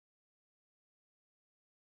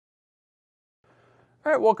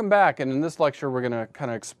All right, welcome back. And in this lecture, we're going to kind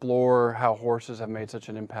of explore how horses have made such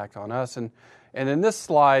an impact on us. And in this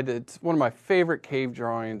slide, it's one of my favorite cave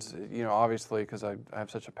drawings, obviously, because I have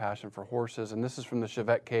such a passion for horses. And this is from the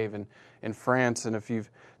Chevet Cave in France. And if you've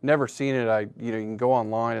never seen it, you can go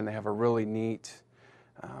online and they have a really neat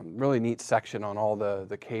section on all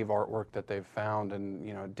the cave artwork that they've found. And,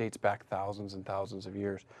 it dates back thousands and thousands of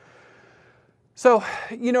years. So,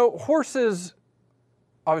 horses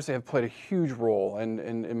obviously have played a huge role, and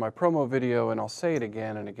in my promo video, and I'll say it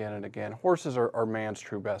again and again and again, horses are man's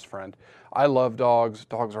true best friend. I love dogs.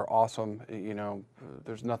 Dogs are awesome.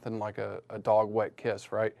 There's nothing like a dog wet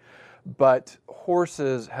kiss, right? But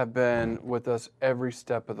horses have been with us every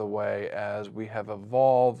step of the way as we have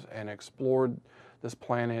evolved and explored this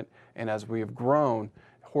planet, and as we have grown,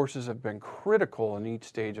 horses have been critical in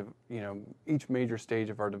each major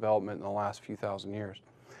stage of our development in the last few thousand years.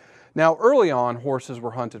 Now, early on, horses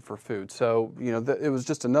were hunted for food. So, it was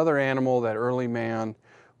just another animal that early man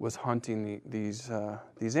was hunting these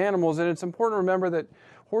animals. And it's important to remember that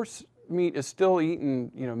horse meat is still eaten,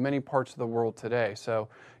 many parts of the world today. So,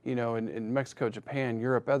 in Mexico, Japan,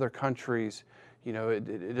 Europe, other countries, it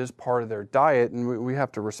is part of their diet, and we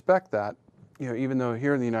have to respect that. Even though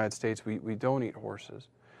here in the United States, we don't eat horses.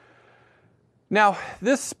 Now,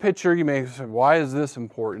 this picture, you may say, why is this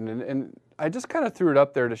important? And I just kind of threw it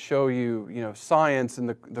up there to show you, science and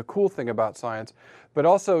the cool thing about science, but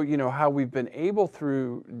also, how we've been able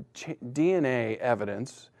through DNA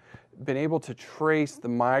evidence, been able to trace the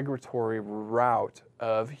migratory route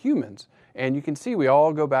of humans. And you can see we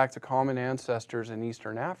all go back to common ancestors in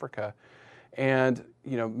Eastern Africa. And,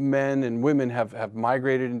 men and women have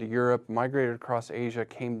migrated into Europe, migrated across Asia,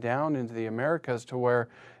 came down into the Americas to where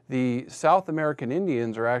the South American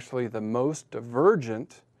Indians are actually the most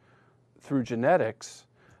divergent through genetics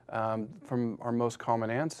from our most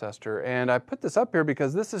common ancestor. And I put this up here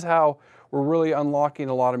because this is how we're really unlocking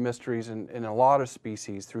a lot of mysteries in a lot of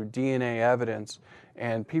species through DNA evidence.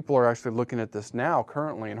 And people are actually looking at this now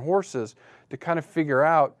currently in horses to kind of figure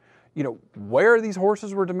out, where these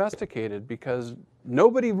horses were domesticated, because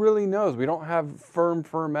nobody really knows. We don't have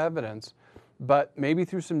firm evidence, but maybe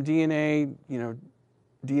through some DNA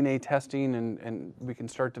testing and we can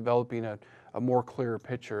start developing a more clear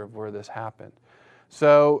picture of where this happened.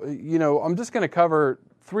 So, I'm just going to cover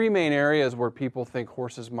three main areas where people think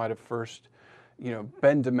horses might have first,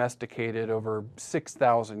 been domesticated over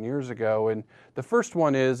 6,000 years ago. And the first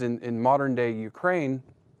one is in modern day Ukraine.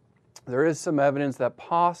 There is some evidence that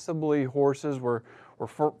possibly horses were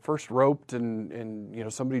first roped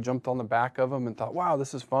and somebody jumped on the back of them and thought, wow,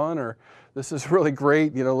 this is fun, or this is really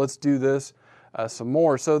great, let's do this some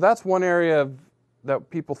more. So that's one area that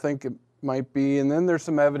people think it might be. And then there's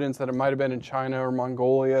some evidence that it might have been in China or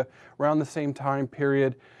Mongolia around the same time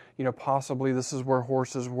period. Possibly this is where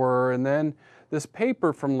horses were. And then this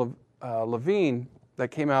paper from Levine that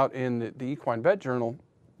came out in the Equine Vet Journal,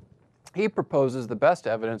 he proposes the best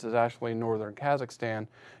evidence is actually in northern Kazakhstan,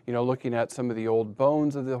 looking at some of the old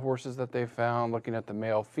bones of the horses that they found, looking at the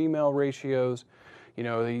male-female ratios. He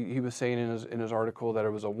was saying in his article that it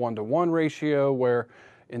was a 1-to-1 ratio, where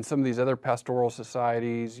in some of these other pastoral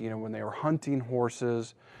societies, when they were hunting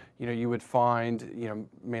horses, you would find,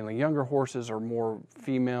 mainly younger horses are more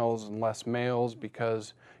females and less males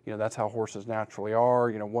because, that's how horses naturally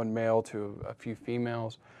are, one male to a few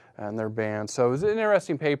females and their bands. So it was an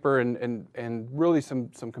interesting paper and really some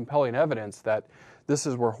compelling evidence that this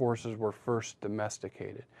is where horses were first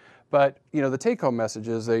domesticated. But, the take-home message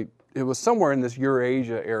is it was somewhere in this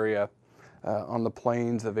Eurasia area on the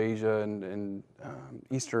plains of Asia and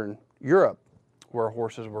Eastern Europe where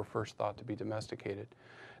horses were first thought to be domesticated.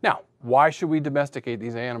 Now, why should we domesticate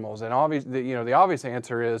these animals? And the obvious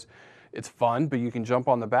answer is it's fun, but you can jump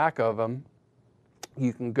on the back of them.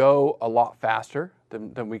 You can go a lot faster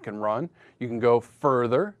than we can run. You can go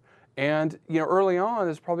further. And, early on,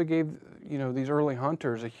 this probably gave, these early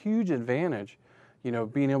hunters a huge advantage,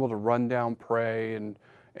 being able to run down prey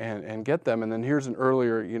and get them. And then here's an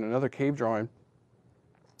earlier, another cave drawing,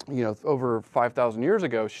 over 5,000 years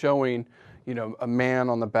ago showing, a man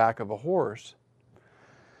on the back of a horse.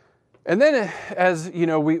 And then as,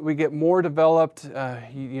 we get more developed,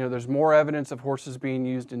 there's more evidence of horses being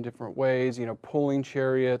used in different ways, pulling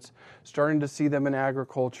chariots, starting to see them in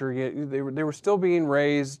agriculture. They were still being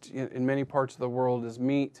raised in many parts of the world as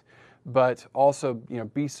meat, but also,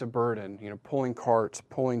 beasts of burden, pulling carts,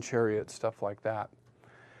 pulling chariots, stuff like that.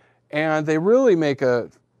 And they really make a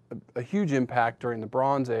huge impact during the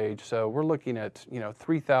Bronze Age. So we're looking at,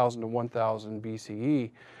 3,000 to 1,000 BCE.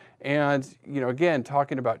 And, again,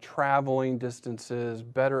 talking about traveling distances,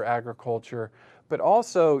 better agriculture, but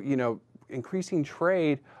also, increasing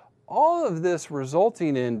trade, all of this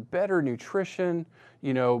resulting in better nutrition,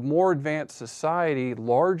 more advanced society,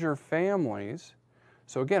 larger families.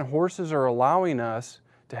 So again, horses are allowing us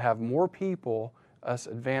to have more people, us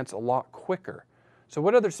advance a lot quicker. So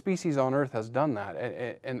what other species on Earth has done that?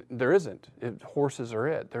 And there isn't. Horses are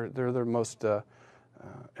it. They're the most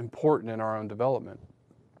important in our own development.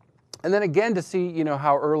 And then again, to see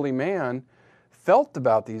how early man felt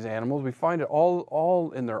about these animals, we find it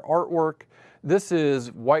all in their artwork. This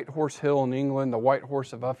is White Horse Hill in England, the White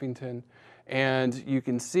Horse of Uffington, and you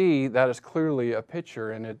can see that is clearly a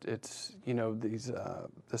picture, and it's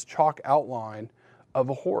this chalk outline of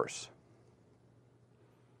a horse.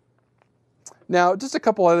 Now, just a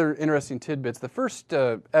couple other interesting tidbits. The first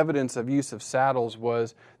evidence of use of saddles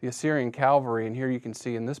was the Assyrian cavalry, and here you can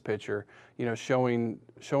see in this picture, showing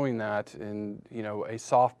that in a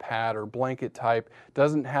soft pad or blanket type.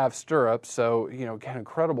 Doesn't have stirrups, so again,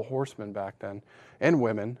 incredible horsemen back then, and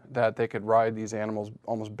women, that they could ride these animals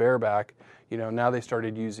almost bareback. Now they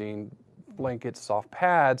started using blankets, soft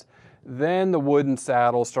pads. Then the wooden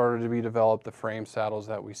saddles started to be developed, the frame saddles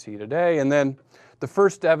that we see today, and then the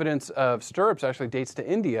first evidence of stirrups actually dates to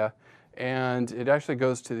India, and it actually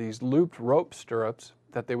goes to these looped rope stirrups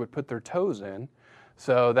that they would put their toes in.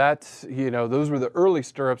 So that's, those were the early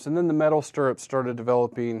stirrups, and then the metal stirrups started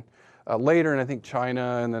developing later, and I think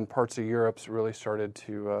China and then parts of Europe really started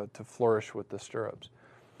to flourish with the stirrups.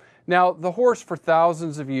 Now, the horse for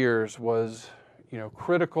thousands of years was,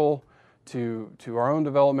 critical to our own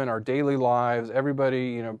development, our daily lives.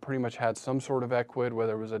 Everybody, pretty much had some sort of equid,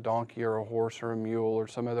 whether it was a donkey or a horse or a mule or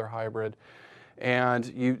some other hybrid. And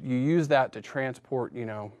you use that to transport,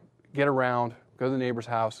 get around, go to the neighbor's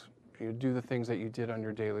house, do the things that you did on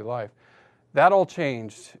your daily life. That all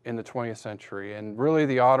changed in the 20th century, and really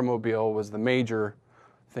the automobile was the major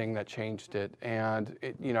thing that changed it. And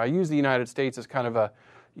I use the United States as kind of a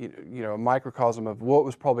microcosm of what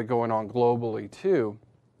was probably going on globally too.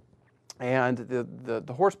 And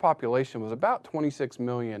the horse population was about 26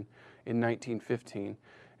 million in 1915.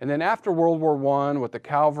 And then after World War I, with the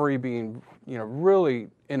cavalry being really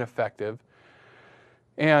ineffective,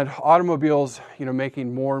 and automobiles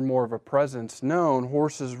making more and more of a presence known,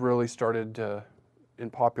 horses really started to,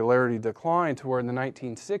 in popularity, decline to where in the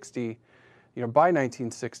 1960, by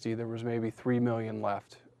 1960 there was maybe 3 million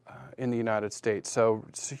left in the United States. So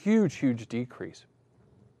it's a huge, huge decrease.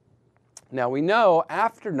 Now we know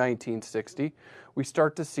after 1960, we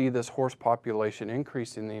start to see this horse population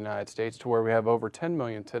increase in the United States to where we have over 10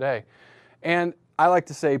 million today. And I like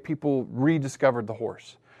to say people rediscovered the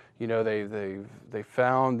horse. They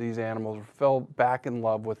found these animals, fell back in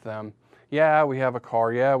love with them. Yeah, we have a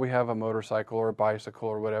car, yeah, we have a motorcycle or a bicycle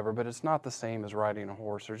or whatever, but it's not the same as riding a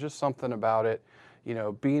horse. There's just something about it,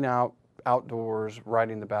 being outdoors,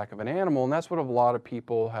 riding the back of an animal, and that's what a lot of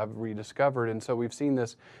people have rediscovered. And so we've seen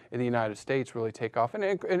this in the United States really take off, and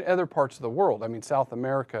in other parts of the world. I mean, South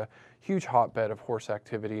America, huge hotbed of horse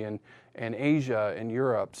activity, and Asia and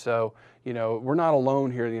Europe. So, we're not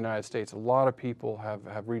alone here in the United States. A lot of people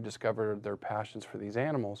have rediscovered their passions for these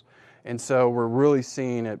animals, and so we're really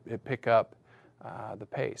seeing it pick up the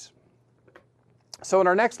pace. So in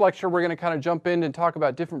our next lecture, we're going to kind of jump in and talk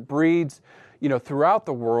about different breeds throughout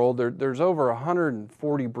the world. There's over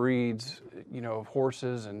 140 breeds, of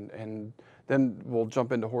horses, and then we'll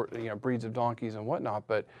jump into breeds of donkeys and whatnot.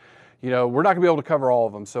 But we're not going to be able to cover all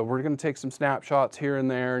of them. So we're going to take some snapshots here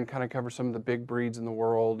and there and kind of cover some of the big breeds in the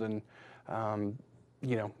world, and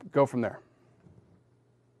go from there.